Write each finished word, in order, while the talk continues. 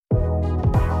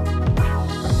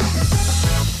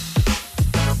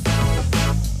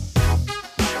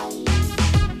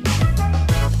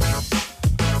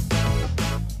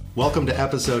Welcome to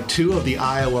episode 2 of the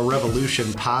Iowa Revolution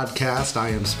podcast. I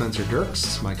am Spencer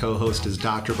Dirks. My co-host is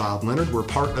Dr. Bob Leonard. We're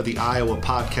part of the Iowa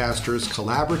Podcasters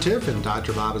Collaborative, and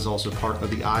Dr. Bob is also part of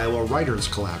the Iowa Writers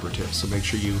Collaborative. So make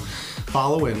sure you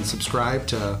follow and subscribe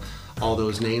to all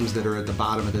those names that are at the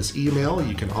bottom of this email.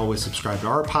 You can always subscribe to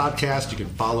our podcast. You can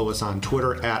follow us on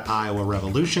Twitter at Iowa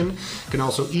Revolution. You can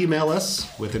also email us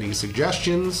with any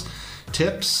suggestions,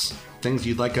 tips, things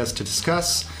you'd like us to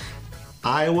discuss.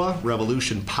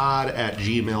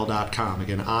 IowaRevolutionPod@gmail.com.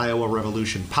 Again,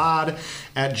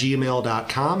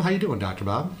 IowaRevolutionPod@gmail.com. How you doing, Dr.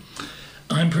 Bob?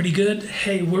 I'm pretty good.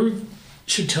 Hey, we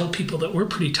should tell people that we're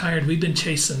pretty tired. We've been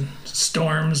chasing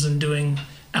storms and doing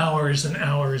hours and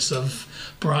hours of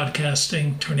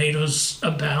broadcasting. Tornadoes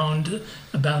abounded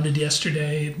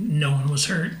yesterday. No one was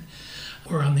hurt.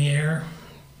 We're on the air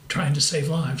trying to save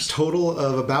lives. Total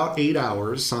of about 8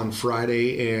 hours on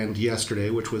Friday and yesterday,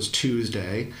 which was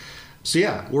Tuesday. So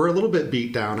yeah, we're a little bit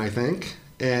beat down, I think.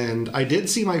 And I did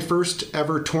see my first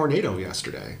ever tornado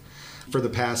yesterday. For the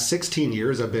past 16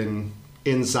 years, I've been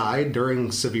inside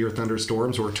during severe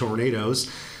thunderstorms or tornadoes.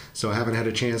 So I haven't had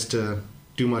a chance to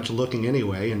do much looking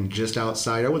anyway. And just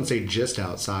outside, I wouldn't say just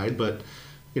outside, but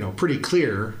pretty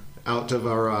clear out of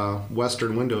our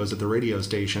western windows at the radio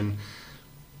station,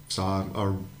 saw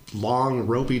a long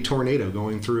ropey tornado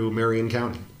going through Marion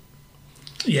County.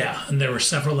 Yeah, and there were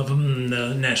several of them, and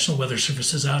the National Weather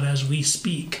Service is out as we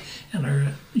speak and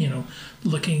are,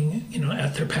 looking,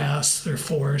 at their paths, their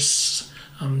force,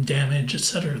 damage,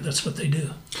 etc. That's what they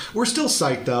do. We're still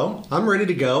psyched, though. I'm ready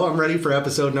to go. I'm ready for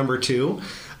episode number 2.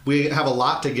 We have a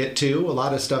lot to get to. A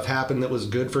lot of stuff happened that was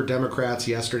good for Democrats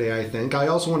yesterday, I think. I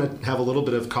also want to have a little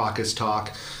bit of caucus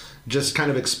talk, just kind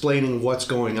of explaining what's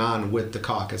going on with the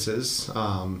caucuses.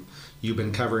 You've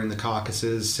been covering the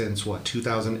caucuses since,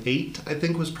 2008, I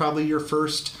think was probably your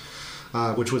first,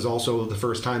 which was also the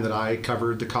first time that I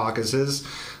covered the caucuses.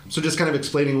 So just kind of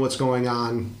explaining what's going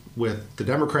on with the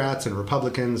Democrats and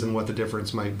Republicans and what the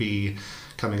difference might be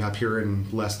coming up here in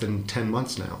less than 10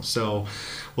 months now. So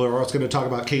we're also going to talk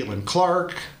about Caitlin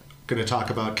Clark, going to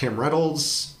talk about Kim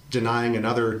Reynolds denying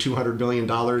another $200 million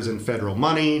in federal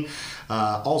money,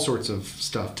 all sorts of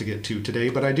stuff to get to today.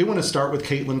 But I do want to start with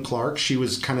Caitlin Clark. She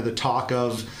was kind of the talk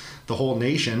of the whole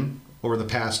nation over the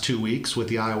past 2 weeks, with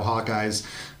the Iowa Hawkeyes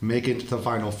making it to the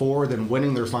Final Four, then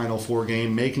winning their Final Four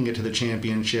game, making it to the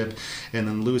championship, and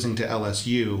then losing to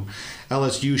LSU.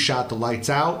 LSU shot the lights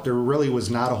out. There really was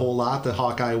not a whole lot the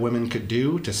Hawkeye women could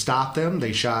do to stop them.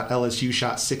 LSU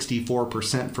shot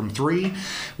 64% from 3,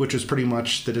 which was pretty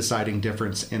much the deciding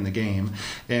difference in the game.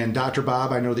 And Dr.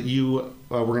 Bob, I know that you,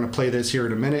 we're going to play this here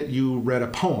in a minute, you read a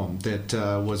poem that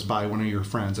was by one of your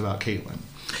friends about Caitlin.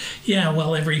 Yeah,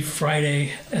 well, every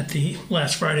Friday, at the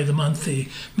last Friday of the month, the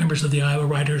members of the Iowa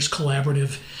Writers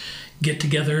Collaborative get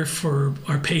together for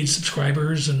our paid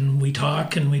subscribers, and we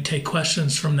talk and we take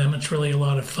questions from them. It's really a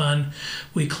lot of fun.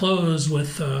 We close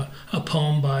with a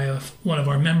poem by one of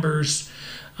our members,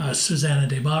 Susanna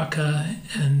DeBaca,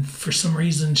 and for some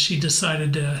reason she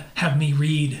decided to have me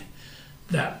read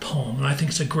that poem. And I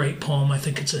think it's a great poem. I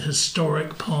think it's a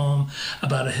historic poem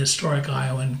about a historic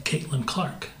Iowan, Caitlin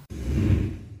Clark.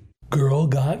 Girl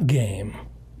Got Game,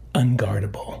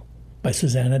 Unguardable, by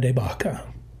Susanna DeBaca.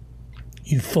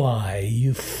 You fly,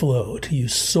 you float, you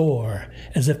soar,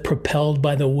 as if propelled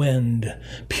by the wind,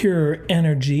 pure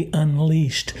energy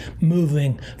unleashed,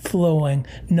 moving, flowing,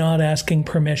 not asking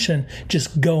permission,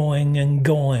 just going and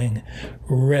going.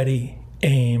 Ready,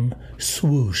 aim,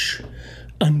 swoosh.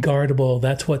 Unguardable,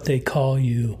 that's what they call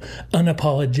you.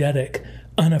 Unapologetic,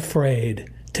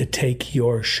 unafraid to take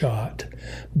your shot.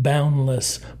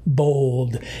 Boundless,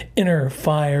 bold, inner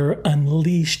fire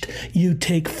unleashed, you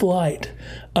take flight.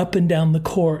 Up and down the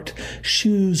court,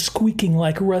 shoes squeaking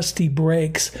like rusty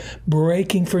brakes,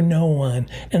 breaking for no one,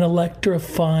 an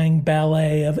electrifying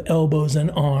ballet of elbows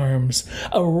and arms,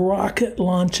 a rocket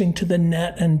launching to the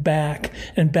net and back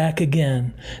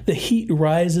again. The heat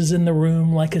rises in the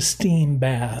room like a steam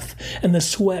bath, and the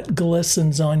sweat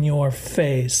glistens on your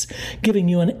face, giving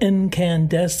you an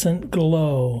incandescent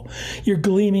glow. You're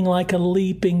gleaming like a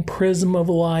leaping prism of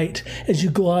light as you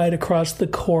glide across the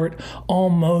court,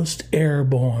 almost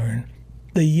airborne.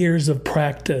 The years of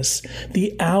practice,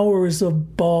 the hours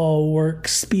of ball work,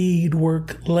 speed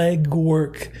work, leg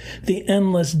work, the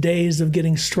endless days of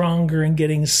getting stronger and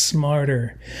getting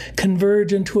smarter,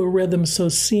 converge into a rhythm so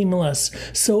seamless,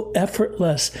 so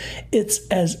effortless. It's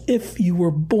as if you were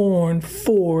born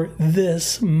for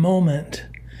this moment.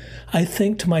 I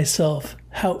think to myself,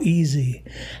 how easy,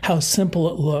 how simple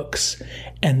it looks,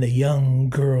 and the young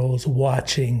girls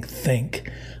watching think,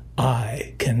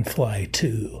 I can fly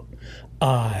too.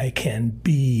 I can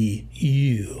be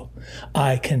you.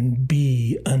 I can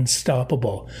be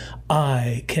unstoppable.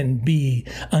 I can be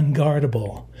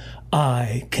unguardable.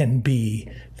 I can be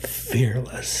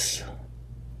fearless.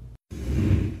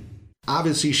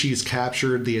 Obviously, she's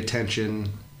captured the attention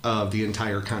of the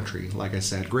entire country. Like I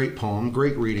said, great poem,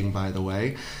 great reading, by the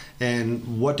way.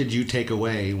 And what did you take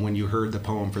away when you heard the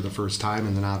poem for the first time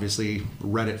and then obviously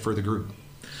read it for the group?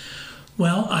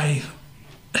 Well, I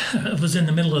was in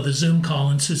the middle of the Zoom call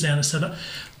and Susanna said,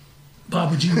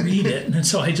 Bob, would you read it? And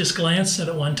so I just glanced at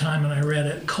it one time and I read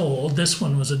it cold. This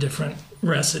one was a different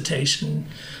recitation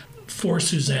for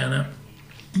Susanna.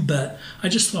 But I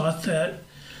just thought that,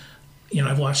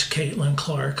 I've watched Caitlin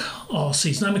Clark all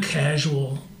season. I'm a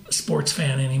casual sports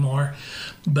fan anymore.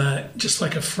 But just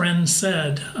like a friend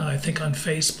said, I think on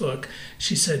Facebook,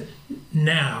 she said,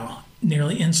 now,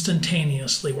 nearly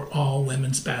instantaneously, we're all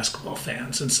women's basketball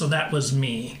fans. And so that was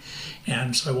me.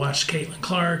 And so I watched Caitlin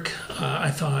Clark.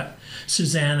 I thought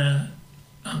Susanna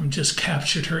just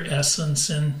captured her essence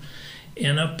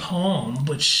in a poem,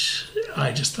 which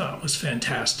I just thought was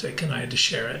fantastic, and I had to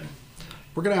share it.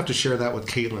 We're going to have to share that with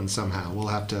Caitlin somehow. We'll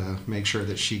have to make sure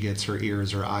that she gets her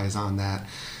ears or eyes on that.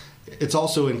 It's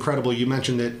also incredible. You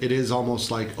mentioned that it is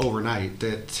almost like overnight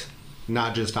that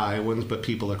not just Iowans, but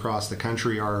people across the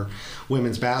country are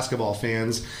women's basketball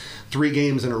fans. 3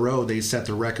 games in a row, they set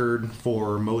the record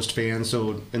for most fans.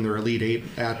 So in their Elite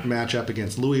 8 matchup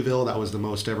against Louisville, that was the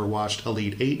most ever watched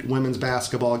Elite 8 women's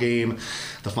basketball game.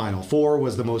 The Final Four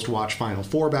was the most watched Final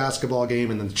Four basketball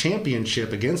game. And then the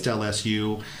championship against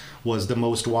LSU was the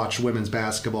most watched women's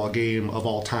basketball game of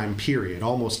all time, period.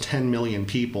 Almost 10 million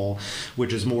people,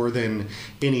 which is more than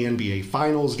any NBA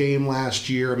Finals game last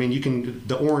year. I mean,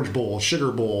 the Orange Bowl,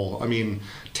 Sugar Bowl,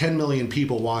 10 million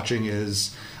people watching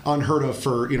is unheard of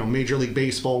for, Major League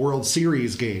Baseball World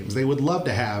Series games. They would love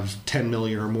to have 10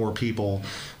 million or more people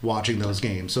watching those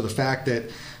games. So the fact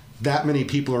that many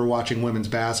people are watching women's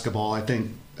basketball, I think,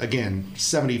 again,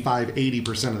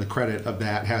 75-80% of the credit of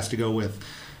that has to go with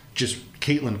just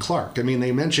Caitlin Clark. I mean,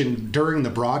 they mentioned during the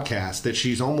broadcast that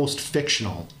she's almost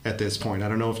fictional at this point. I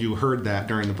don't know if you heard that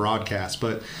during the broadcast,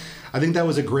 but I think that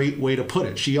was a great way to put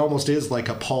it. She almost is like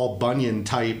a Paul Bunyan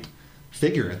type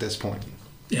figure at this point.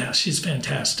 Yeah, she's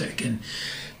fantastic. And,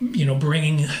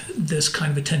 bringing this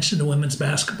kind of attention to women's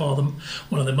basketball,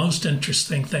 one of the most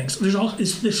interesting things,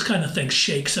 this kind of thing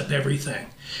shakes up everything.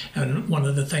 And one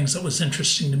of the things that was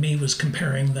interesting to me was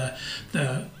comparing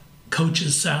the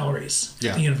coaches' salaries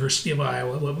at the University of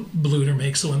Iowa, what Bluder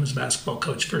makes, the women's basketball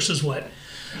coach, versus what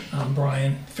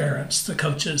Brian Ferentz, the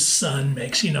coach's son,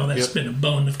 makes. That's been a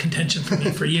bone of contention for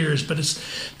me for years, but it's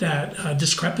that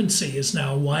discrepancy is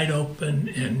now wide open,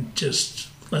 and just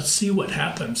let's see what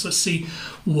happens. Let's see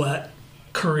what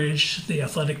courage the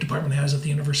athletic department has at the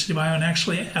University of Iowa, and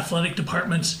actually athletic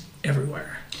departments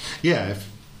everywhere. Yeah,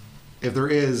 if there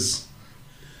is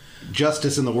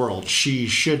justice in the world, she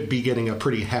should be getting a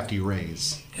pretty hefty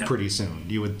raise pretty soon.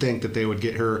 You would think that they would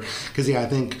get her, because I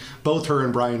think both her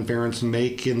and Brian Ferentz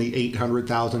make in the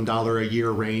 $800,000 a year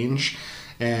range,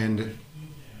 and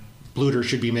Bluder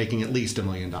should be making at least $1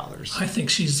 million. I think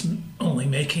she's only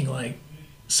making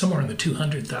somewhere in the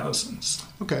 200,000s.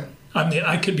 Okay. I mean,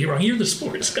 I could be wrong. You're the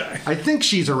sports guy. I think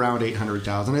she's around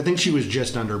 800,000. I think she was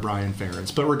just under Brian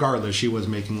Ferentz, but regardless, she was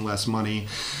making less money.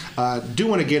 Do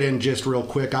want to get in just real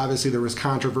quick. Obviously, there was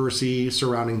controversy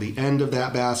surrounding the end of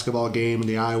that basketball game,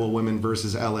 the Iowa women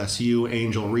versus LSU.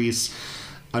 Angel Reese,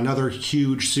 another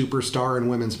huge superstar in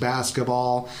women's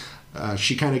basketball.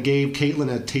 She kind of gave Caitlin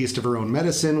a taste of her own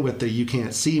medicine with the "You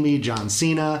Can't See Me" John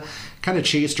Cena. Kind of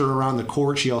chased her around the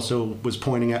court. She also was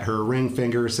pointing at her ring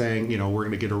finger saying, we're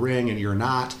going to get a ring and you're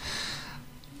not.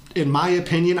 In my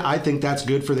opinion, I think that's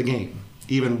good for the game.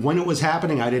 Even when it was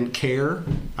happening, I didn't care.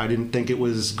 I didn't think it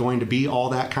was going to be all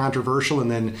that controversial.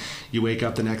 And then you wake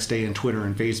up the next day and Twitter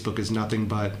and Facebook is nothing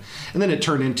but... And then it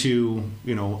turned into,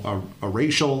 a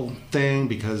racial thing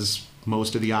because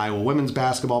most of the Iowa women's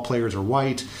basketball players are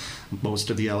white. Most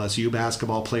of the LSU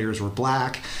basketball players were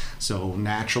black. So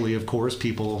naturally, of course,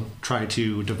 people try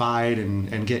to divide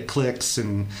and get clicks.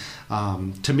 And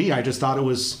to me, I just thought it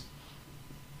was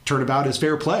turnabout as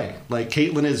fair play.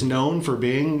 Caitlin is known for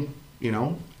being,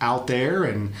 out there,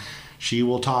 and she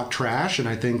will talk trash. And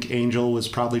I think Angel was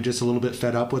probably just a little bit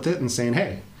fed up with it and saying,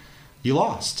 hey, you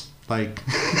lost. We're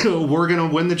going to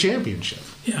win the championship.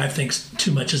 Yeah, I think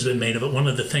too much has been made of it. One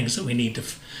of the things that we need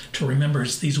to remember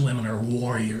is these women are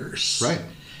warriors. Right.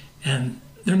 And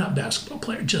they're not basketball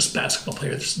players, just basketball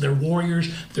players. They're warriors.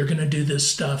 They're going to do this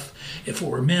stuff. If it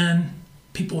were men,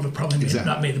 people would have probably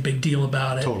not made a big deal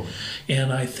about it. Totally.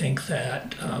 And I think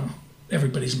that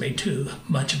everybody's made too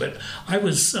much of it. I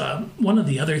was one of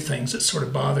the other things that sort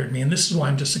of bothered me, and this is why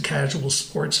I'm just a casual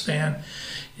sports fan,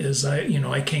 is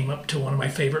I came up to one of my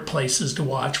favorite places to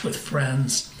watch with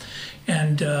friends,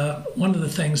 and one of the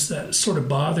things that sort of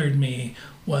bothered me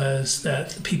was that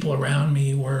the people around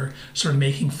me were sort of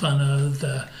making fun of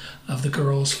the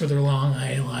girls for their long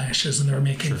eyelashes, and they were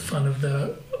making fun of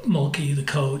the Mulkey, the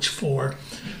coach, for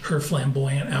her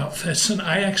flamboyant outfits. And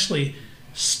I actually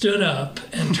stood up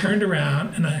and turned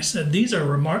around and I said, these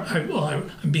are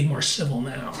I'm being more civil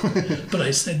now, but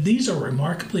I said, these are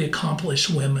remarkably accomplished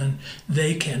women.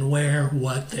 They can wear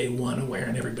what they want to wear.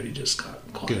 And everybody just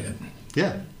got quiet. Good.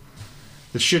 Yeah.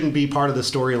 It shouldn't be part of the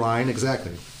storyline.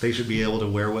 Exactly. They should be able to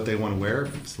wear what they want to wear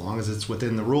as long as it's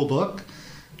within the rule book.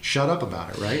 Shut up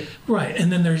about it, right? Right.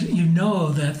 And then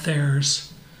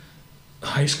there's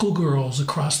high school girls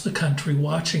across the country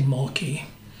watching Mulkey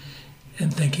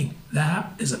and thinking,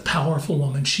 that is a powerful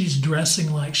woman. She's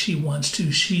dressing like she wants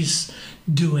to. She's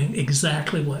doing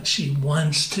exactly what she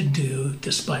wants to do,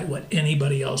 despite what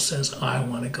anybody else says. I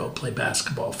want to go play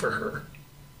basketball for her.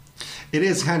 It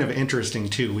is kind of interesting,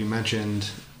 too. We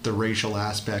mentioned the racial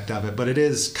aspect of it, but it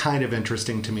is kind of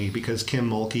interesting to me because Kim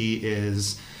Mulkey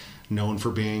is known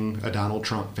for being a Donald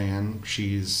Trump fan.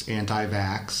 She's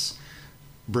anti-vax.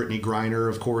 Brittany Griner,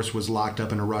 of course, was locked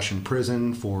up in a Russian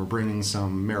prison for bringing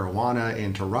some marijuana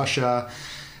into Russia.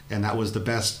 And that was the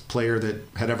best player that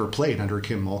had ever played under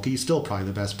Kim Mulkey, still probably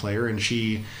the best player. And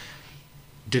she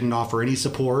didn't offer any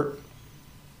support.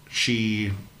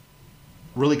 She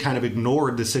really kind of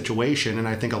ignored the situation. And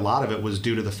I think a lot of it was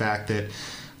due to the fact that,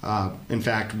 in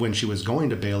fact, when she was going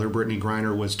to Baylor, Brittany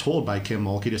Griner was told by Kim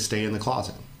Mulkey to stay in the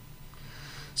closet.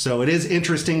 So it is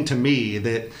interesting to me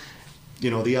that, the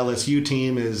LSU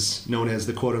team is known as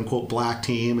the quote-unquote black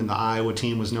team, and the Iowa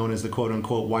team was known as the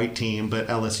quote-unquote white team, but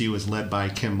LSU is led by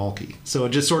Kim Mulkey. So it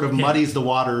just sort of muddies the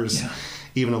waters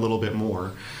even a little bit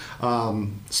more.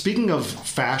 Speaking of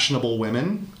fashionable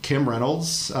women, Kim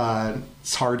Reynolds,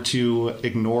 it's hard to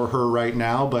ignore her right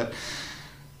now, but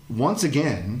once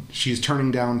again, she's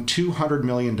turning down $200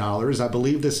 million. I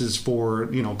believe this is for,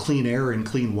 clean air and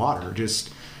clean water,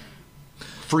 just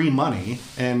free money.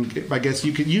 And I guess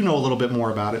you know a little bit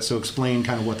more about it, so explain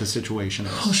kind of what the situation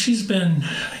is. Well, she's been,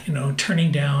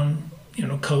 turning down,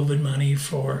 COVID money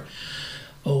for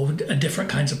different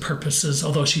kinds of purposes,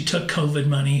 although she took COVID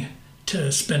money to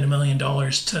spend $1 million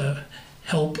to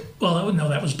help,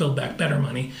 that was Build Back Better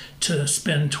money to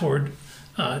spend toward,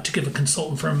 to give a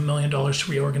consultant for $1 million to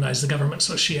reorganize the government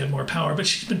so she had more power. But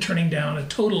she's been turning down a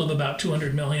total of about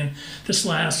 $200 million. This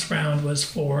last round was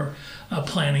for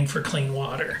planning for clean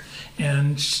water.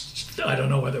 And I don't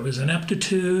know whether it was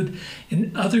ineptitude.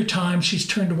 In other times, she's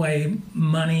turned away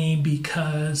money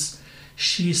because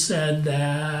she said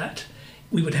that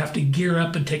we would have to gear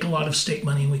up and take a lot of state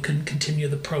money and we couldn't continue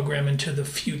the program into the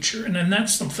future. And then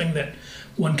that's something that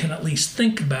one can at least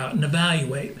think about and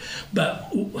evaluate. But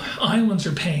Iowans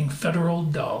are paying federal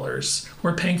dollars.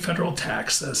 We're paying federal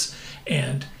taxes.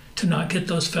 And to not get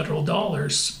those federal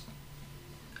dollars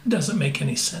doesn't make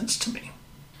any sense to me.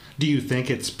 Do you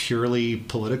think it's purely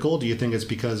political? Do you think it's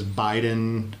because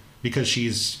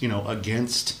she's,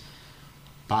 against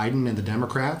Biden and the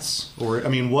Democrats? Or,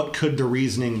 what could the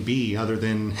reasoning be other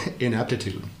than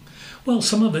ineptitude? Well,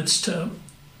 some of it's to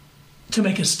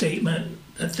make a statement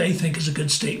that they think is a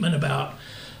good statement about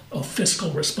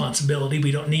fiscal responsibility.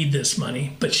 We don't need this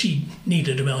money, but she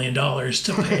needed $1 million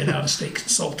to pay an out-of-state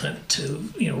consultant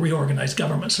to, reorganize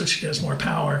government so she has more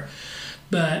power.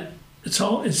 But it's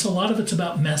a lot of it's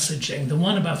about messaging. The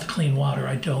one about the clean water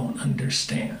I don't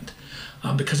understand.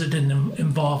 Because it didn't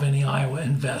involve any Iowa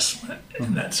investment,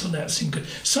 and that seemed good.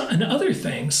 And other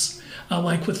things,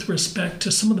 like with respect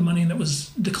to some of the money that was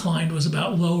declined, was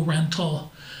about low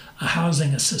rental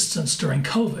housing assistance during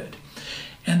COVID,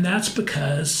 and that's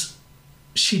because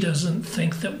she doesn't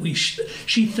think that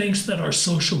she thinks that our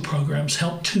social programs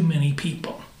help too many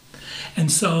people,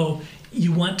 and so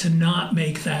you want to not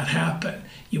make that happen.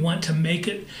 You want to make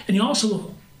it, and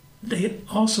they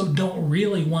also don't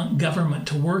really want government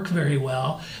to work very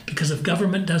well, because if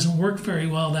government doesn't work very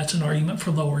well, that's an argument for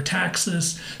lower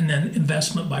taxes and then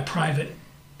investment by private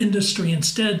industry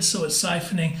instead. So it's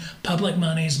siphoning public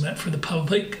monies meant for the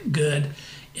public good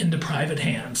into private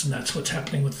hands. And that's what's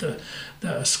happening with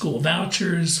the school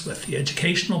vouchers, with the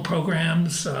educational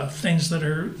programs, things that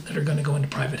are going to go into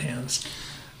private hands.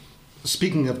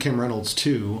 Speaking of Kim Reynolds,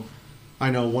 too,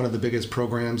 I know one of the biggest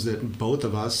programs that both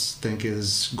of us think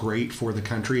is great for the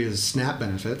country is SNAP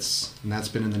benefits, and that's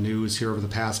been in the news here over the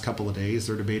past couple of days.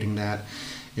 They're debating that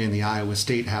in the Iowa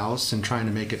State House and trying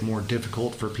to make it more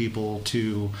difficult for people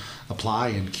to apply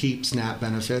and keep SNAP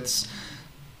benefits.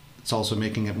 It's also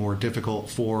making it more difficult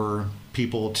for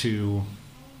people to,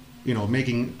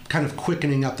 making kind of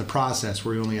quickening up the process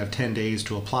where you only have 10 days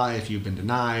to apply if you've been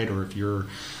denied or if your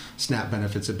SNAP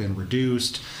benefits have been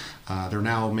reduced. They're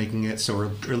now making it so, or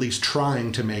at least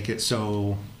trying to make it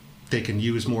so they can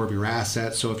use more of your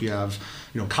assets. So if you have,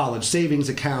 college savings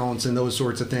accounts and those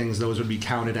sorts of things, those would be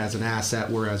counted as an asset,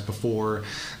 whereas before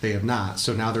they have not.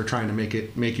 So now they're trying to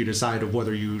make you decide of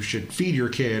whether you should feed your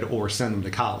kid or send them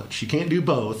to college. You can't do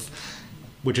both,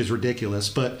 which is ridiculous.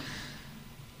 But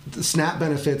the SNAP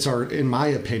benefits are, in my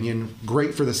opinion,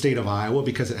 great for the state of Iowa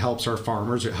because it helps our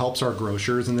farmers, it helps our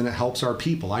grocers, and then it helps our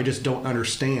people. I just don't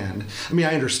understand. I mean,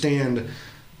 I understand,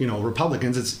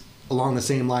 Republicans, it's along the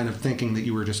same line of thinking that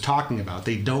you were just talking about.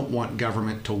 They don't want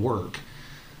government to work.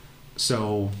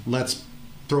 So let's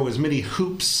throw as many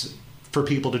hoops for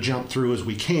people to jump through as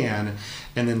we can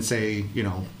and then say,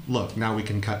 look, now we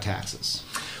can cut taxes.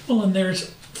 Well, and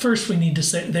first we need to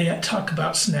say, they talk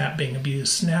about SNAP being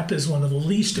abused. SNAP is one of the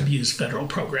least abused federal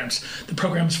programs. The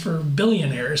programs for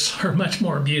billionaires are much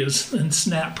more abused than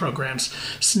SNAP programs.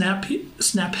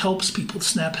 SNAP helps people.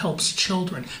 SNAP helps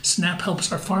children. SNAP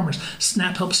helps our farmers.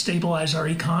 SNAP helps stabilize our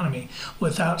economy.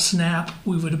 Without SNAP,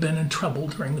 we would have been in trouble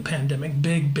during the pandemic.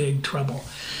 Big, big trouble.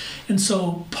 And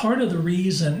so part of the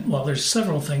reason, well, there's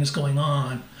several things going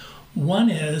on. One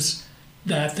is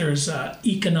that there's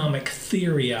economic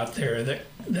theory out there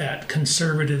that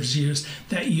conservatives use,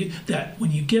 that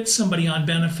when you get somebody on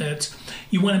benefits,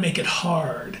 you want to make it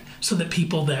hard so that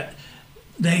people that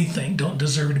they think don't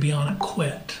deserve to be on it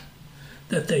quit,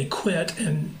 that they quit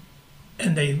and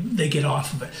they get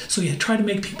off of it. So you try to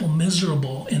make people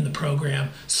miserable in the program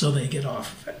so they get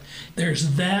off of it.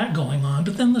 There's that going on.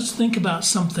 But then let's think about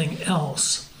something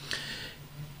else.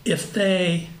 If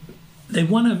they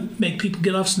want to make people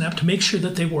get off SNAP to make sure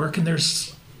that they work, and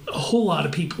there's a whole lot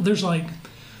of people. There's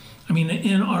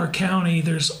in our county,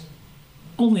 there's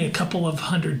only a couple of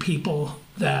hundred people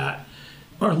that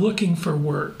are looking for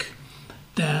work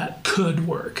that could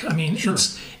work. I mean, sure.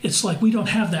 It's like we don't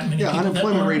have that many people that aren't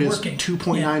working. Unemployment rate is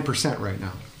 2.9% right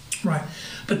now. Right.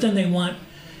 But then they want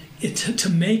it to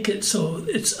make it so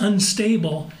it's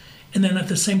unstable, and then at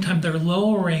the same time they're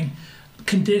lowering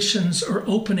conditions or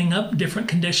opening up different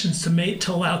conditions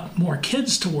to allow more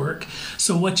kids to work.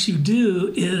 So what you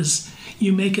do is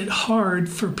you make it hard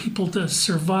for people to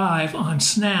survive on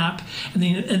SNAP, and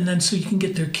then so you can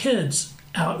get their kids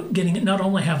out getting it. Not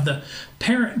only have the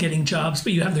parent getting jobs,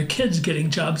 but you have their kids getting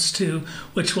jobs too,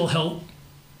 which will help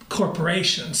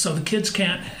corporations. So the kids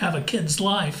can't have a kid's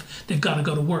life; they've got to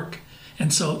go to work,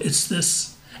 and so it's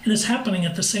this, and it's happening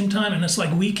at the same time, and it's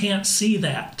like we can't see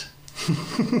that.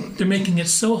 They're making it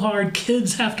so hard.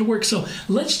 Kids have to work. So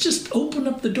let's just open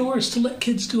up the doors to let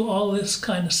kids do all this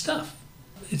kind of stuff.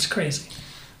 It's crazy.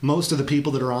 Most of the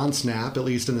people that are on SNAP, at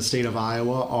least in the state of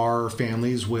Iowa, are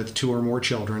families with 2 or more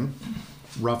children.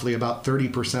 Roughly about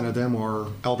 30% of them are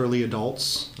elderly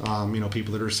adults,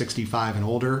 people that are 65 and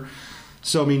older.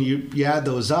 So, you add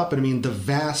those up, and the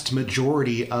vast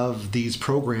majority of these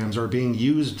programs are being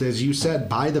used, as you said,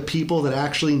 by the people that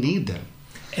actually need them.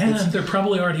 And they're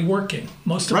probably already working.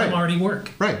 Most of them already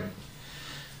work. Right.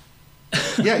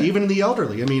 Yeah, even the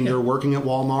elderly. They're working at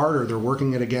Walmart or they're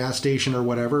working at a gas station or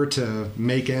whatever to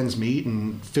make ends meet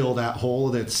and fill that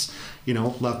hole that's,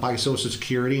 left by Social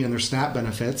Security and their SNAP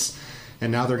benefits.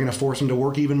 And now they're going to force them to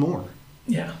work even more.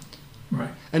 Yeah,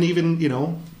 right. And even,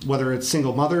 whether it's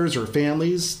single mothers or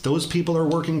families, those people are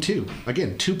working too.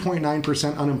 Again,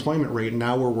 2.9% unemployment rate. And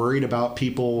now we're worried about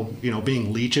people,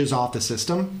 being leeches off the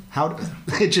system.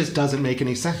 It just doesn't make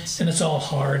any sense. And it's all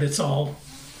hard. It's all,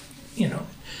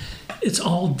 it's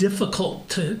all difficult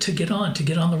to get on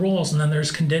the rolls. And then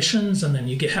there's conditions, and then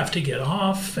you have to get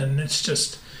off. And it's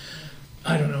just,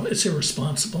 I don't know, it's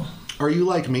irresponsible. Are you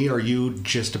like me? Are you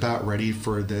just about ready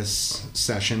for this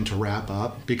session to wrap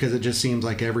up? Because it just seems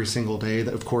like every single day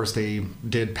that, of course, they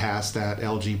did pass that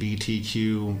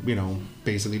LGBTQ,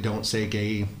 basically don't say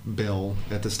gay bill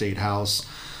at the State House.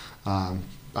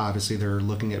 Obviously, they're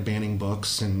looking at banning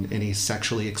books, and any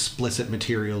sexually explicit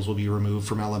materials will be removed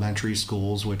from elementary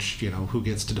schools, which, who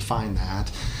gets to define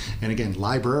that? And again,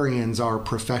 librarians are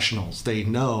professionals. They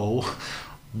know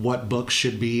what books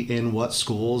should be in what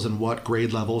schools and what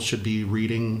grade levels should be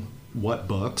reading what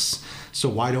books. So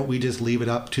why don't we just leave it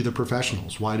up to the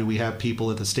professionals? Why do we have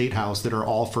people at the State House that are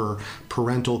all for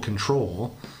parental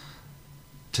control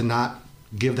to not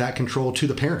give that control to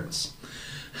the parents?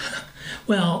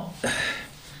 Well,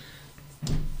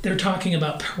 they're talking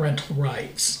about parental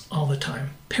rights all the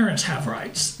time. Parents have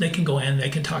rights. They can go in, they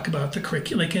can talk about the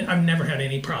curriculum. I've never had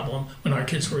any problem when our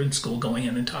kids were in school going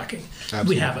in and talking.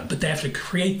 Absolutely. We haven't, but they have to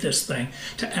create this thing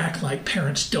to act like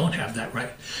parents don't have that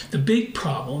right. The big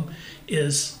problem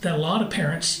is that a lot of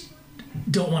parents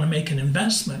don't want to make an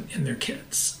investment in their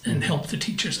kids and help the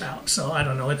teachers out. So I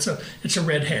don't know, it's a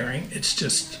red herring.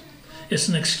 It's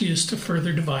an excuse to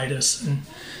further divide us. And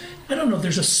I don't know,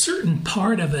 there's a certain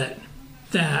part of it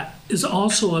that is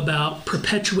also about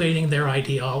perpetuating their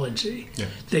ideology. Yeah.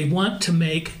 They want to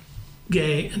make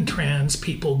gay and trans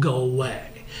people go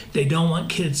away. They don't want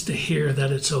kids to hear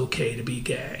that it's okay to be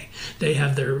gay. They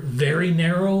have their very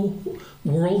narrow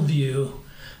worldview.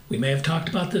 We may have talked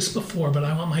about this before, but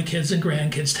I want my kids and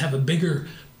grandkids to have a bigger,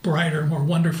 brighter, more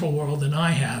wonderful world than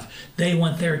I have. They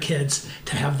want their kids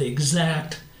to have the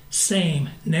exact same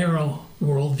narrow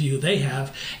worldview they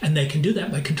have, and they can do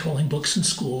that by controlling books in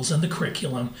schools and the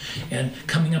curriculum and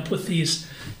coming up with these,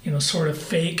 sort of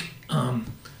fake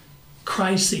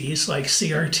crises like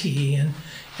CRT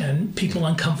and people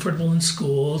uncomfortable in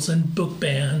schools and book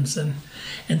bans, and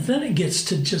then it gets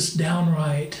to just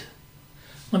downright,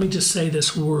 let me just say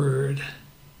this word,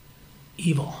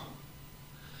 evil.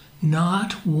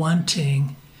 Not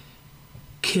wanting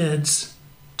kids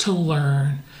to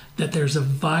learn that there's a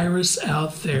virus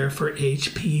out there for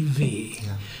HPV,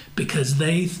 because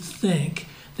they think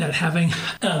that having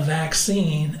a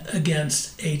vaccine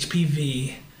against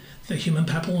HPV, the human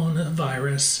papilloma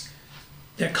virus,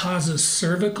 that causes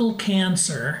cervical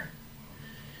cancer,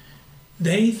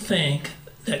 they think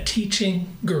that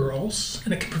teaching girls,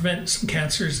 and it can prevent some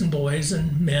cancers in boys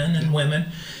and men and women,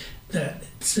 that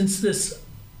since this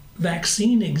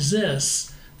vaccine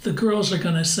exists, the girls are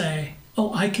going to say,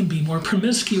 oh, I can be more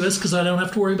promiscuous because I don't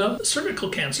have to worry about cervical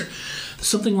cancer.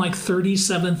 Something like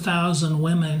 37,000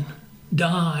 women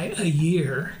die a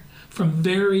year from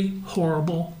very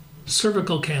horrible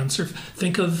cervical cancer.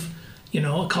 Think of,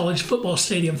 a college football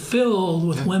stadium filled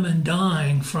with women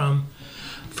dying from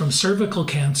cervical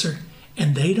cancer,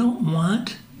 and they don't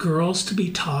want girls to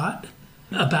be taught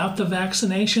about the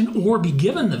vaccination or be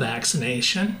given the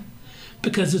vaccination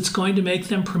because it's going to make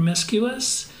them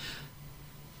promiscuous.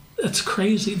 That's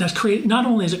crazy. That's crazy. Not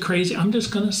only is it crazy, I'm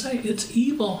just going to say it's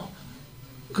evil.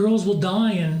 Girls will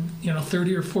die in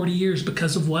 30 or 40 years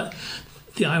because of what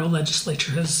the Iowa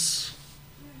legislature has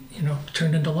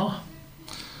turned into law.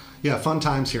 Yeah, fun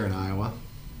times here in Iowa.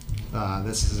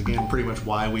 This is again pretty much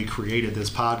why we created this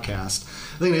podcast.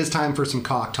 I think it is time for some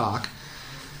Caulk Talk.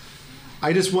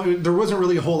 There wasn't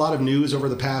really a whole lot of news over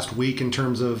the past week in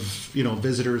terms of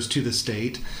visitors to the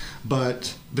state,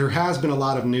 but there has been a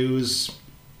lot of news.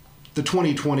 The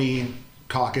 2020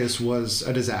 caucus was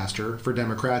a disaster for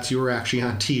Democrats. You were actually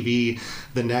on TV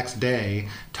the next day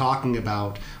talking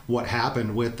about what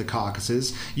happened with the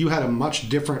caucuses. You had a much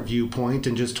different viewpoint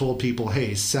and just told people,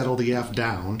 hey, settle the F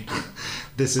down.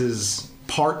 This is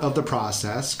part of the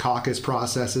process. Caucus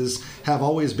processes have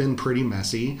always been pretty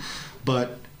messy,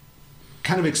 but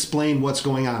kind of explain what's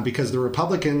going on, because the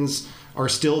Republicans are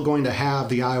still going to have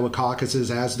the Iowa caucuses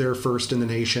as their first in the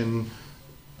nation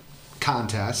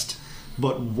contest.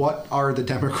 But what are the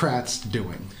Democrats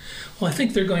doing? Well, I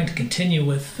think they're going to continue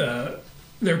with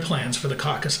their plans for the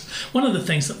caucus. One of the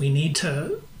things that we need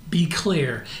to be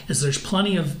clear is there's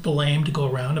plenty of blame to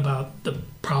go around about the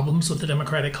problems with the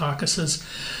Democratic caucuses,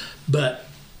 but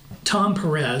Tom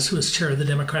Perez, who was chair of the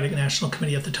Democratic National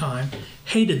Committee at the time,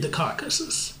 hated the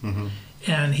caucuses. Mm-hmm.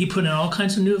 And he put in all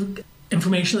kinds of new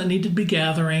information that needed to be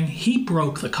gathering. He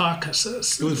broke the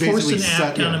caucuses. It was basically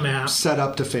set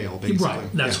up to fail, basically. Right,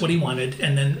 that's what he wanted.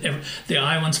 And then the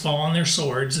Iowans fall on their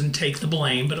swords and take the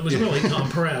blame, but it was really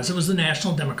Tom Perez. It was the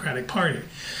National Democratic Party.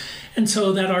 And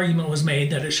so that argument was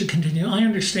made that it should continue. I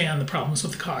understand the problems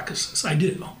with the caucuses. I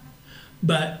do.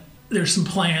 But there's some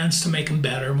plans to make them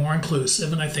better, more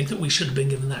inclusive, and I think that we should have been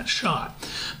given that shot.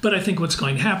 But I think what's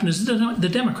going to happen is the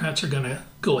Democrats are going to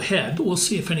go ahead, but we'll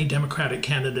see if any Democratic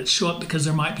candidates show up, because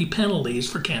there might be penalties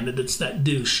for candidates that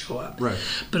do show up. Right.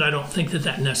 But I don't think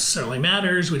that necessarily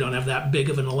matters. We don't have that big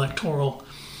of an electoral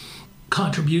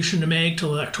contribution to make to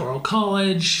the Electoral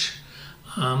College.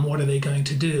 What are they going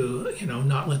to do?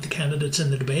 Not let the candidates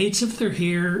in the debates if they're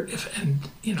here?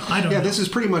 I don't know. Yeah, this is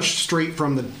pretty much straight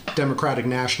from the Democratic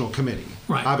National Committee.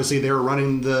 Right. Obviously, they're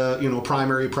running the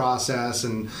primary process,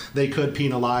 and they could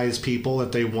penalize people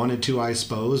if they wanted to, I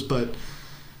suppose. But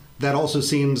that also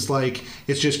seems like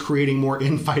it's just creating more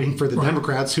infighting for the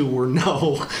Democrats,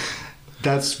 who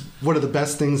that's one of the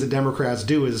best things that Democrats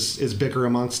do is bicker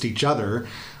amongst each other.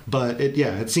 But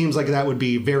it seems like that would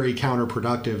be very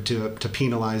counterproductive to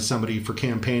penalize somebody for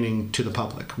campaigning to the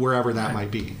public, wherever that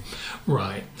might be.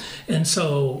 Right. And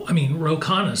so, I mean, Ro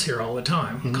Khanna's here all the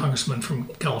time, congressman from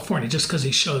California. Just because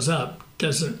he shows up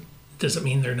doesn't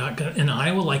mean they're not going to, in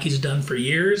Iowa, like he's done for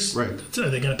years. Right. Are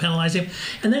they going to penalize him?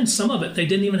 And then some of it, they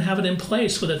didn't even have it in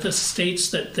place with the states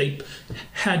that they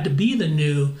had to be the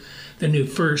new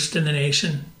first in the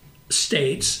nation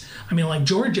states. I mean, like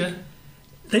Georgia,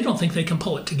 they don't think they can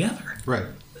pull it together. Right.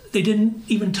 They didn't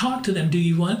even talk to them. Do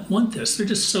you want this? They're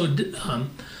just so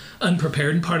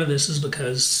unprepared. And part of this is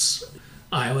because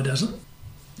Iowa doesn't.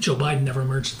 Joe Biden never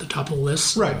emerged at the top of the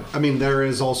list. Right. I mean, there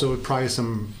is also probably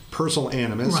some personal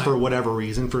animus Right. for whatever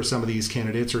reason for some of these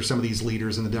candidates or some of these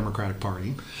leaders in the Democratic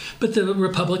Party. But the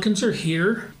Republicans are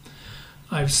here.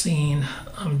 I've seen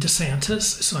DeSantis,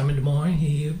 so I'm in Des Moines.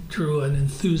 He drew an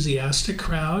enthusiastic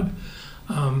crowd.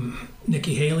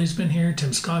 Nikki Haley's been here.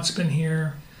 Tim Scott's been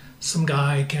here. Some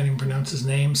guy, can't even pronounce his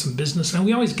name, some businessman.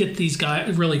 We always get these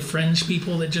guys, really fringe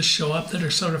people that just show up that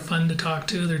are sort of fun to talk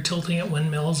to. They're tilting at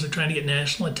windmills. They're trying to get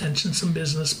national attention. Some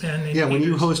businessmen. Yeah, when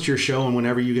you host your show and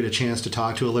whenever you get a chance to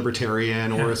talk to a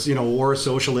libertarian or or a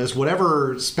socialist,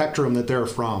 whatever spectrum that they're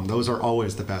from, those are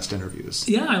always the best interviews.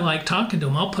 Yeah, I like talking to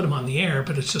them. I'll put them on the air,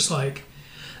 but it's just like,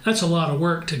 that's a lot of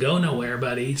work to go nowhere,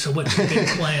 buddy. So what's your big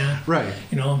plan? Right.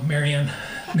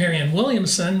 Marianne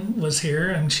Williamson was here,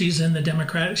 and she's entered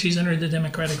the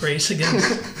Democratic race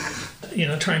against,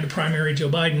 trying to primary Joe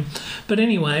Biden. But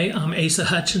anyway, Asa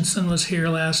Hutchinson was here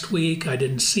last week. I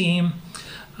didn't see him.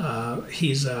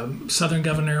 He's a Southern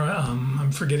governor.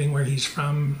 I'm forgetting where he's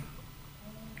from.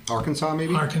 Arkansas,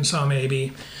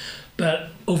 maybe? But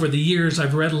over the years,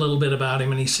 I've read a little bit about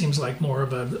him, and he seems like more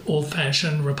of an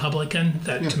old-fashioned Republican.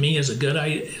 That to me is a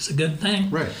good thing.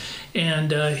 Right.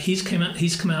 And he's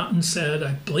come out and said,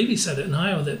 I believe he said it in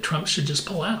Iowa, that Trump should just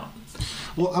pull out.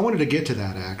 Well, I wanted to get to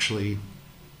that actually.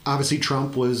 Obviously,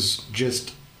 Trump was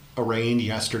just arraigned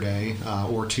yesterday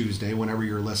or Tuesday, whenever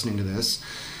you're listening to this.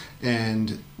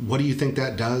 And what do you think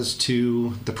that does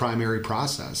to the primary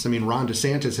process? I mean, Ron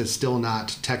DeSantis has still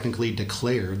not technically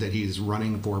declared that he's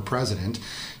running for president.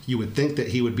 You would think that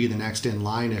he would be the next in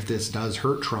line if this does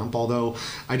hurt Trump, although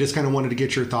I just kind of wanted to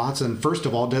get your thoughts. And first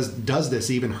of all, does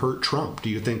this even hurt Trump? Do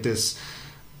you think this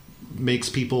makes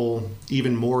people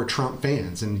even more Trump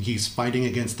fans and he's fighting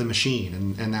against the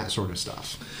machine and that sort of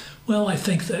stuff? Well, I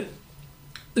think that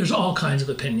there's all kinds of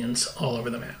opinions all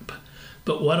over the map.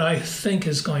 But what I think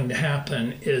is going to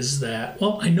happen is that,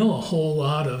 I know a whole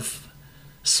lot of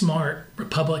smart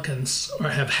Republicans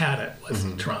have had it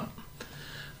with Trump.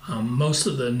 Most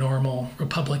of the normal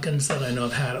Republicans that I know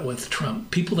have had it with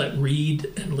Trump. People that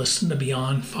read and listen to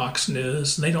Beyond Fox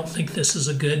News, they don't think this is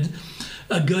a good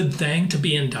thing to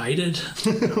be indicted.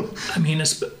 I mean,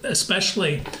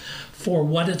 especially for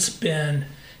what it's been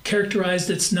characterized.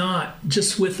 It's not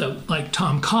just with like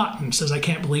Tom Cotton says, I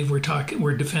can't believe we're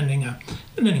defending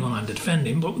anyone on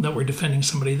defending, but that we're defending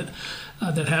somebody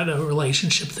that had a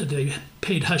relationship that they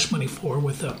paid hush money for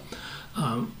with a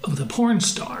porn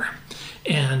star.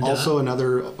 And also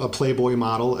a Playboy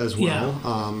model as well.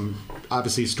 Yeah.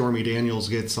 Obviously, Stormy Daniels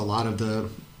gets a lot of the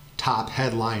top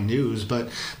headline news, but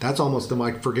that's almost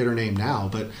I forget her name now,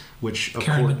 but which of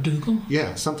Karen course, McDougal?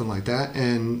 Yeah, something like that.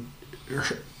 And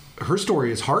her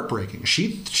story is heartbreaking.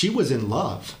 She was in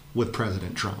love with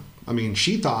President Trump. I mean,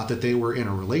 she thought that they were in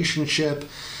a relationship,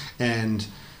 and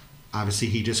obviously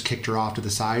he just kicked her off to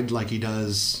the side like he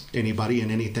does anybody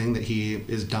and anything that he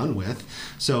is done with.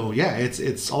 So yeah,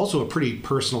 it's also a pretty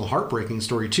personal, heartbreaking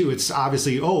story too. It's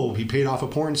obviously, he paid off a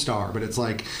porn star, but it's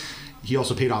like he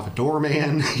also paid off a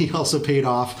doorman. He also paid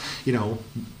off,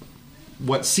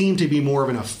 what seemed to be more of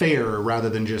an affair rather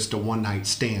than just a one-night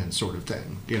stand sort of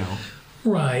thing,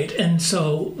 Right. And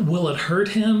so will it hurt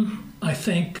him? I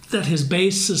think that his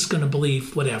base is going to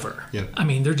believe whatever. Yeah. I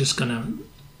mean, they're just going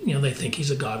to, they think he's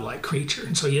a godlike creature.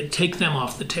 And so you take them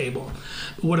off the table.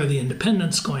 But what are the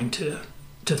independents going to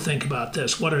think about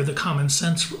this? What are the common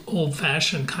sense,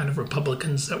 old-fashioned kind of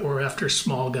Republicans that were after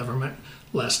small government,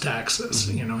 less taxes,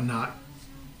 that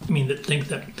think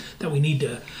that we need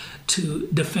to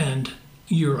defend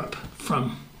Europe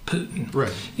from Putin.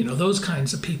 Right. Those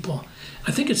kinds of people.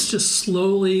 I think it's just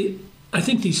slowly. I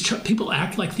think these people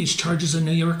act like these charges in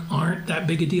New York aren't that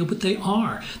big a deal, but they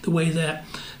are. The way that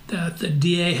the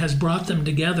DA has brought them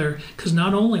together, because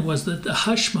not only was the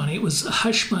hush money, it was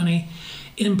hush money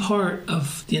in part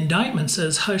of the indictment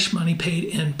says hush money paid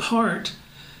in part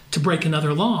to break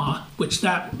another law, which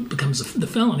that becomes the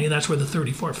felony. That's where the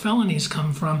 34 felonies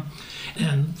come from.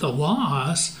 And the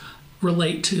laws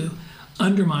relate to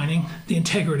undermining the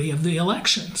integrity of the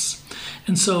elections.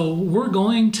 And so we're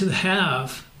going to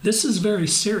have This is very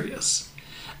serious.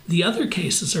 The other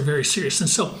cases are very serious. And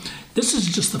so this is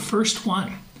just the first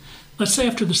one. Let's say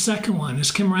after the second one,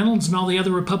 is Kim Reynolds and all the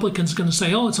other Republicans going to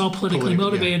say, oh, it's all politically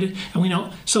motivated? Yeah. And we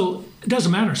know. So it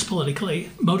doesn't matter it's politically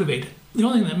motivated. The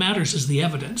only thing that matters is the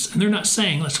evidence. And they're not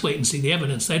saying, let's wait and see the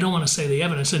evidence. They don't want to say the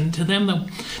evidence. And to them,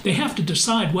 they have to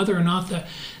decide whether or not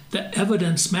the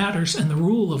evidence matters and the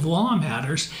rule of law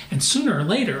matters. And sooner or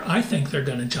later, I think they're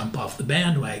going to jump off the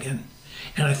bandwagon.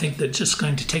 And I think they're just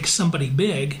going to take somebody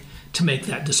big to make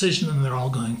that decision, and they're all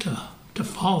going to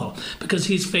follow. Because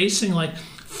he's facing like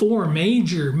 4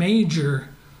 major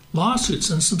lawsuits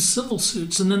and some civil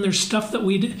suits. And then there's stuff that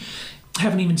we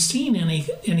haven't even seen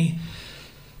any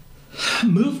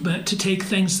movement to take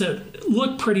things that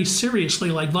look pretty seriously,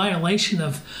 like violation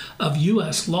of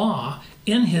U.S. law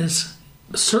in his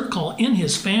circle, in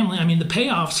his family. I mean, the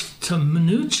payoffs to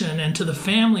Mnuchin and to the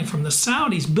family from the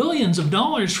Saudis, billions of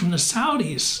dollars from the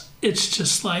Saudis. It's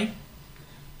just like,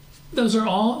 those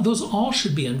all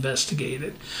should be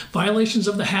investigated. Violations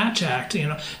of the Hatch Act,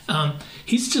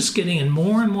 he's just getting in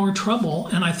more and more trouble,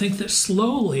 and I think that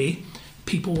slowly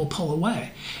people will pull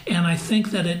away. And I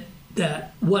think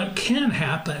that what can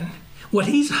happen, what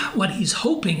he's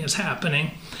hoping is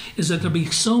happening, is that there'll be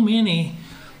so many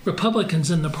Republicans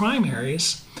in the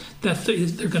primaries that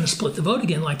they're going to split the vote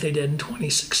again like they did in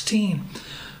 2016.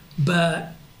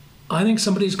 But I think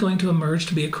somebody's going to emerge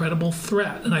to be a credible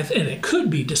threat. And it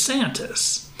could be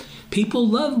DeSantis. People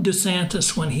loved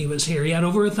DeSantis when he was here. He had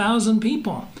over 1,000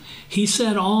 people. He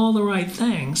said all the right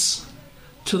things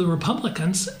to the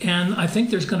Republicans. And I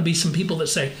think there's going to be some people that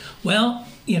say, well,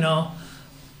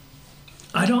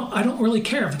 I don't really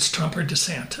care if it's Trump or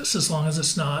DeSantis as long as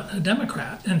it's not a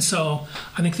Democrat. And so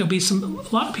I think there'll be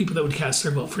a lot of people that would cast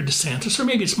their vote for DeSantis, or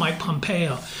maybe it's Mike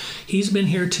Pompeo. He's been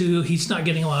here too. He's not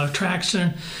getting a lot of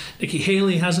traction. Nikki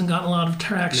Haley hasn't gotten a lot of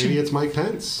traction. Maybe it's Mike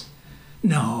Pence.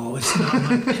 No, it's not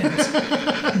Mike Pence.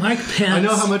 Mike Pence. I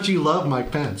know how much you love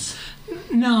Mike Pence.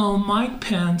 No, Mike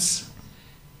Pence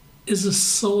is a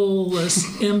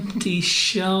soulless, empty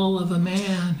shell of a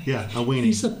man. Yeah, a weenie.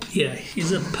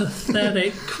 He's a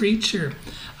pathetic creature.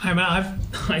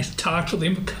 I talked with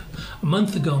him a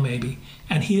month ago maybe,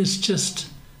 and he is just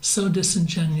so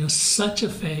disingenuous, such a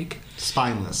fake.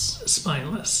 Spineless.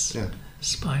 Yeah.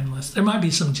 Spineless. There might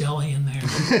be some jelly in there,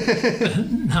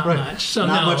 but not much. So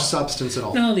not much substance at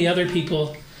all. No, the other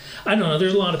people, I don't know.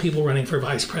 There's a lot of people running for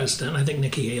vice president. I think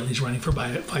Nikki Haley's running for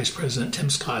vice president.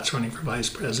 Tim Scott's running for vice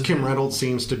president. Kim Reynolds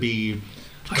seems to be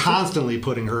constantly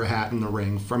putting her hat in the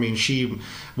ring. I mean,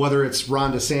 whether it's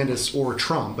Ron DeSantis or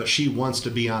Trump, but she wants to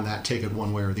be on that ticket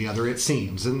one way or the other, it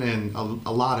seems. And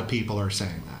a lot of people are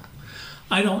saying that.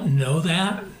 I don't know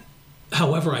that.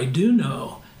 However, I do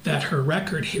know that her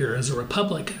record here as a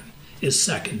Republican is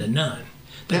second to none.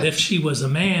 That if she was a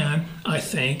man, I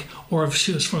think, or if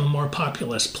she was from a more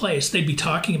populous place, they'd be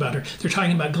talking about her. They're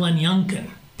talking about Glenn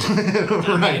Youngkin. Right.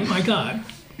 I mean, my God.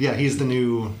 Yeah, he's the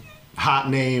new hot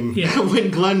name. Yeah. When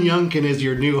Glenn Youngkin is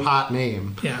your new hot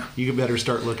name, you better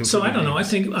start looking for I don't know. I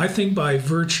think by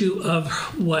virtue of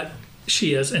what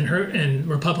she is and her in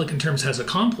Republican terms has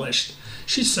accomplished,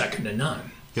 she's second to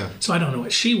none. Yeah. So I don't know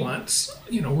what she wants.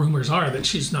 Rumors are that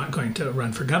she's not going to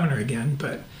run for governor again,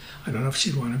 but I don't know if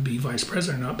she'd want to be vice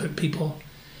president or not. But people,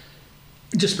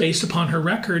 just based upon her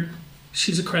record,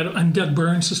 she's a credible. And Doug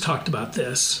Burns has talked about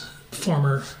this,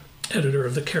 former editor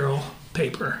of the Carroll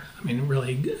paper. I mean,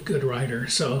 really good writer.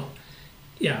 So,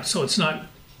 yeah, so it's not,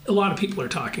 a lot of people are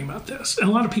talking about this. And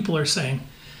a lot of people are saying,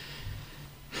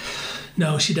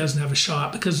 no, she doesn't have a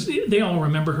shot, because they all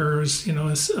remember her as,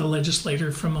 as a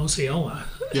legislator from Osceola.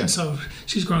 Yeah. And so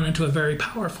she's grown into a very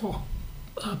powerful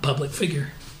public figure.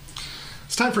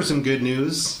 It's time for some good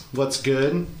news. What's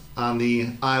good on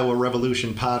the Iowa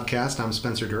Revolution podcast? I'm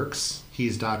Spencer Dirks.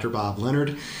 He's Dr. Bob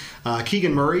Leonard.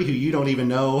 Keegan Murray, who you don't even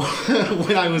know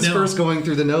when I was first going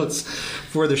through the notes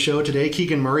for the show today.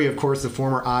 Keegan Murray, of course, the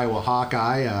former Iowa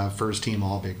Hawkeye, first team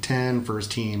All Big Ten,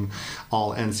 first team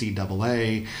All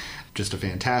NCAA. Just a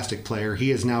fantastic player.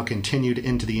 He has now continued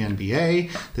into the NBA.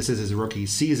 This is his rookie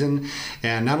season.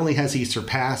 And not only has he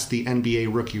surpassed the NBA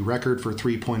rookie record for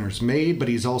three-pointers made, but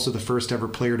he's also the first ever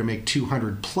player to make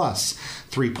 200-plus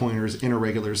three-pointers in a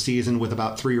regular season with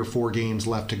about 3 or 4 games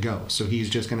left to go. So he's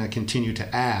just going to continue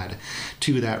to add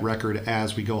to that record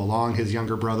as we go along. His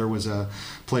younger brother was a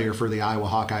player for the Iowa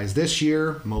Hawkeyes this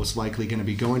year, most likely going to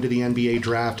be going to the NBA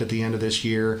draft at the end of this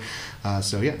year.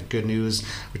 So, yeah, good news.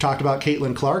 We talked about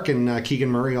Caitlin Clark and and Keegan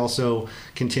Murray also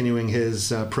continuing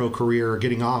his pro career,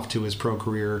 getting off to his pro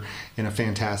career in a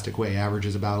fantastic way.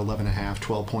 Averages about 11.5,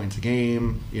 12 points a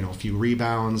game, a few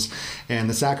rebounds. And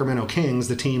the Sacramento Kings,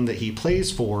 the team that he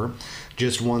plays for,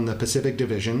 just won the Pacific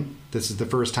Division. This is the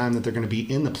first time that they're going to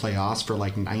be in the playoffs for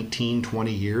like 19,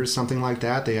 20 years, something like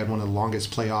that. They had one of the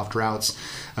longest playoff droughts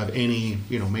of any,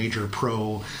 major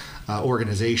pro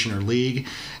organization or league,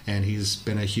 and he's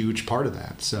been a huge part of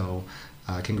that. So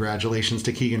congratulations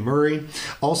to Keegan Murray.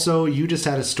 Also, you just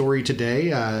had a story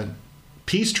today.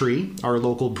 Peachtree, our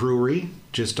local brewery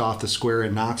just off the square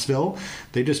in Knoxville,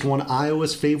 they just won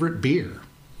Iowa's favorite beer.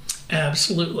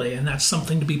 Absolutely, and that's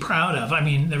something to be proud of. I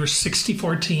mean, there were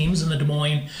 64 teams in the Des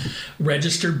Moines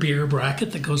registered beer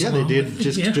bracket that goes along. Yeah, they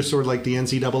did just sort of like the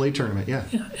NCAA tournament. Yeah,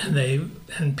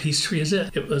 and Peachtree is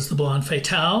it. It was the Blonde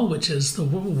Fatale, which is the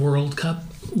World Cup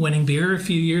winning beer a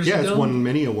few years ago. Yeah, it's won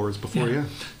many awards before. Yeah,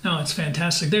 no, it's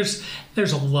fantastic. There's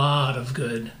a lot of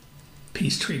good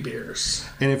Peachtree beers.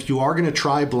 And if you are going to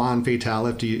try Blonde Fatale,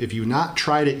 if you've not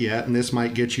tried it yet, and this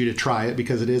might get you to try it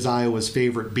because it is Iowa's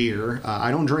favorite beer. I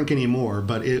don't drink anymore,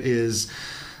 but it is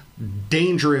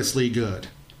dangerously good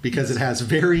because it has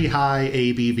very high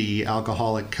ABV,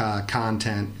 alcoholic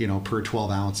content, per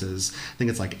 12 ounces. I think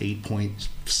it's like 8 point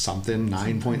something,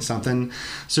 9 point something.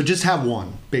 So just have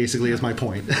one, basically, is my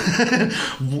point.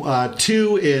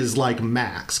 2 is like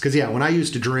max. Because, when I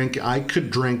used to drink, I could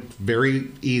drink very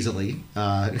easily,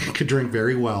 could drink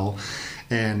very well.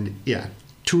 And,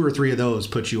 2 or 3 of those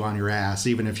put you on your ass,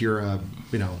 even if you're a,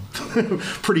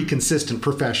 pretty consistent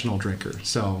professional drinker.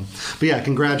 So, but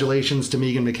congratulations to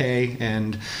Megan McKay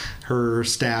and her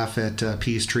staff at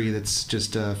Peachtree. That's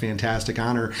just a fantastic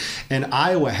honor. And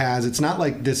Iowa has, it's not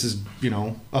like this is,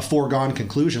 a foregone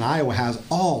conclusion. Iowa has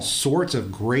all sorts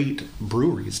of great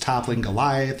breweries, Toppling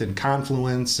Goliath and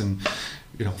Confluence and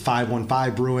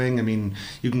 515 Brewing. I mean,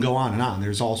 you can go on and on.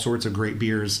 There's all sorts of great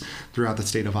beers throughout the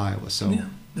state of Iowa. So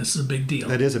this is a big deal.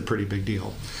 That is a pretty big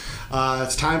deal.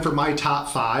 It's time for my top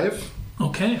 5.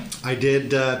 Okay. I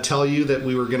did tell you that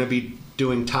we were going to be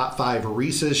doing top 5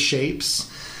 Reese's shapes.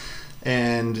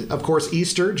 And, of course,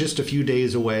 Easter, just a few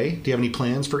days away. Do you have any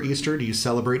plans for Easter? Do you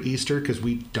celebrate Easter? Because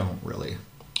we don't really.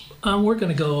 We're going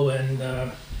to go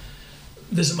and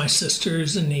visit my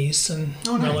sisters and niece and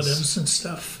relatives and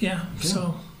stuff. Yeah,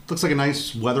 so. Looks like a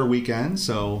nice weather weekend,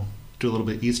 so do a little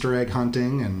bit Easter egg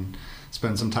hunting and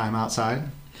spend some time outside.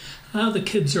 The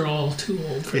kids are all too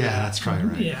old for that. Yeah, that's probably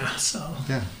right. Yeah, so.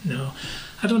 Yeah. No,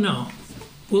 I don't know.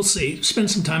 We'll see.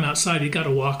 Spend some time outside. You got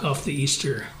to walk off the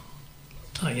Easter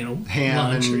ham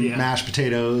lunch and mashed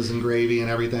potatoes and gravy and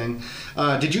everything.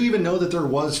 Did you even know that there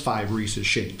was 5 Reese's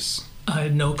shapes? I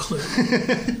had no clue.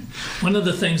 One of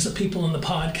the things that people in the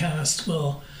podcast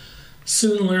will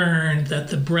soon learn that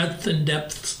the breadth and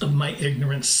depth of my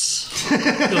ignorance go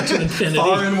to infinity.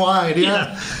 Far and wide,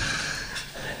 yeah.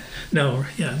 No,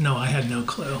 I had no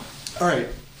clue. All right.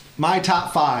 My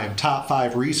top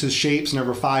 5 Reese's shapes.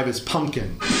 Number 5 is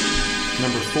pumpkin.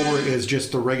 Number 4 is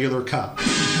just the regular cup.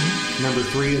 Number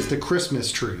 3 is the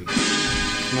Christmas tree.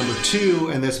 Number 2,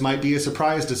 and this might be a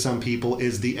surprise to some people,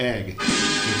 is the egg,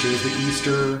 which is the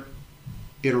Easter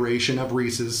iteration of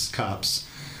Reese's cups.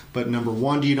 But number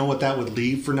 1, do you know what that would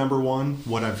leave for number 1?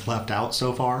 What I've left out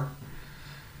so far?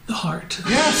 The heart.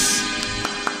 Yes!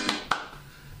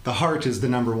 The heart is the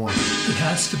number 1. It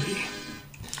has to be.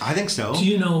 I think so. Do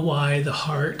you know why the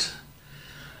heart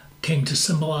came to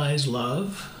symbolize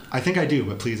love? I think I do,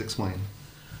 but please explain.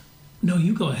 No,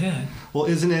 you go ahead. Well,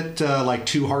 isn't it like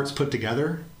 2 hearts put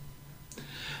together?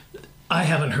 I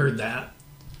haven't heard that.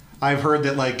 I've heard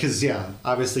that, because,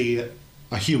 obviously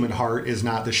a human heart is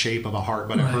not the shape of a heart,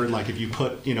 but I've heard, if you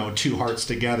put, 2 hearts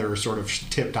together sort of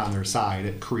tipped on their side,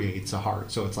 it creates a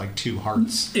heart. So it's like 2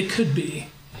 hearts. It could be.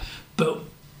 But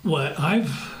what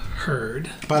I've heard...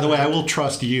 By the way, I will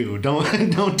trust you.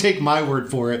 Don't take my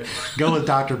word for it. Go with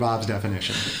Dr. Bob's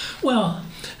definition. Well,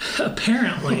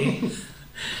 apparently...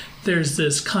 There's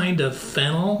this kind of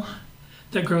fennel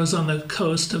that grows on the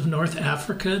coast of North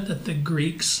Africa that the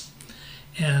Greeks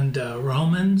and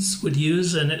Romans would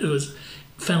use, and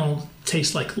fennel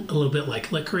tastes like a little bit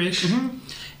like licorice,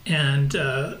 and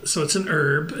so it's an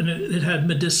herb, and it had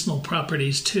medicinal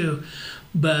properties too,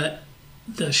 but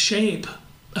the shape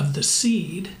of the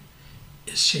seed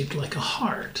is shaped like a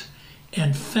heart,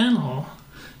 and fennel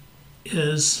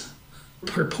is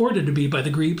purported to be by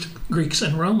the Greeks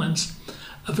and Romans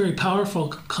a very powerful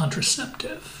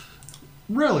contraceptive.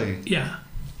 Really? Yeah.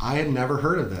 I had never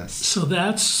heard of this. So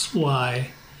that's why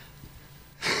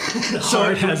the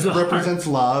heart has the represents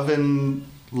love, and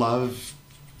love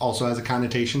also has a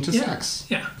connotation to sex.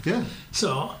 Yeah. Yeah.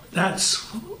 So that's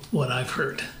what I've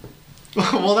heard.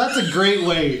 Well, that's a great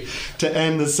way to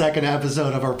end the second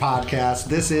episode of our podcast.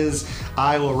 This is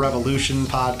Iowa Revolution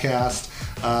Podcast.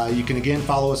 You can again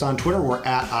follow us on Twitter. We're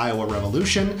at Iowa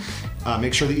Revolution.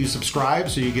 Make sure that you subscribe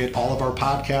so you get all of our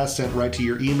podcasts sent right to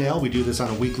your email. We do this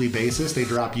on a weekly basis. They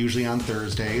drop usually on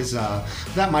Thursdays.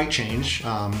 That might change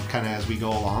kind of as we go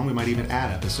along. We might even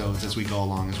add episodes as we go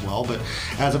along as well. But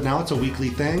as of now, it's a weekly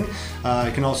thing.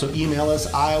 You can also email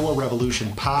us,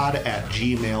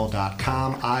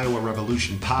 iowarevolutionpod@gmail.com,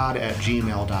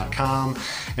 iowarevolutionpod@gmail.com.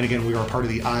 And again, we are part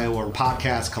of the Iowa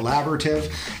Podcast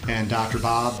Collaborative. And Dr.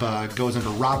 Bob goes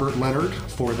under Robert Leonard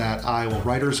for that Iowa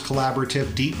Writers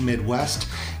Collaborative. Deep Midwest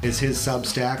is his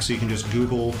Substack, so you can just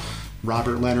Google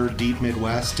Robert Leonard, Deep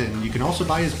Midwest, and you can also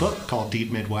buy his book called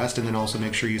Deep Midwest, and then also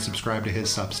make sure you subscribe to his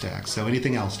Substack. So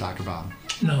anything else, Dr. Bob?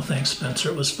 No, thanks,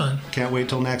 Spencer. It was fun. Can't wait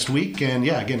till next week. And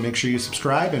yeah, again, make sure you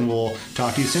subscribe, and we'll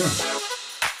talk to you soon.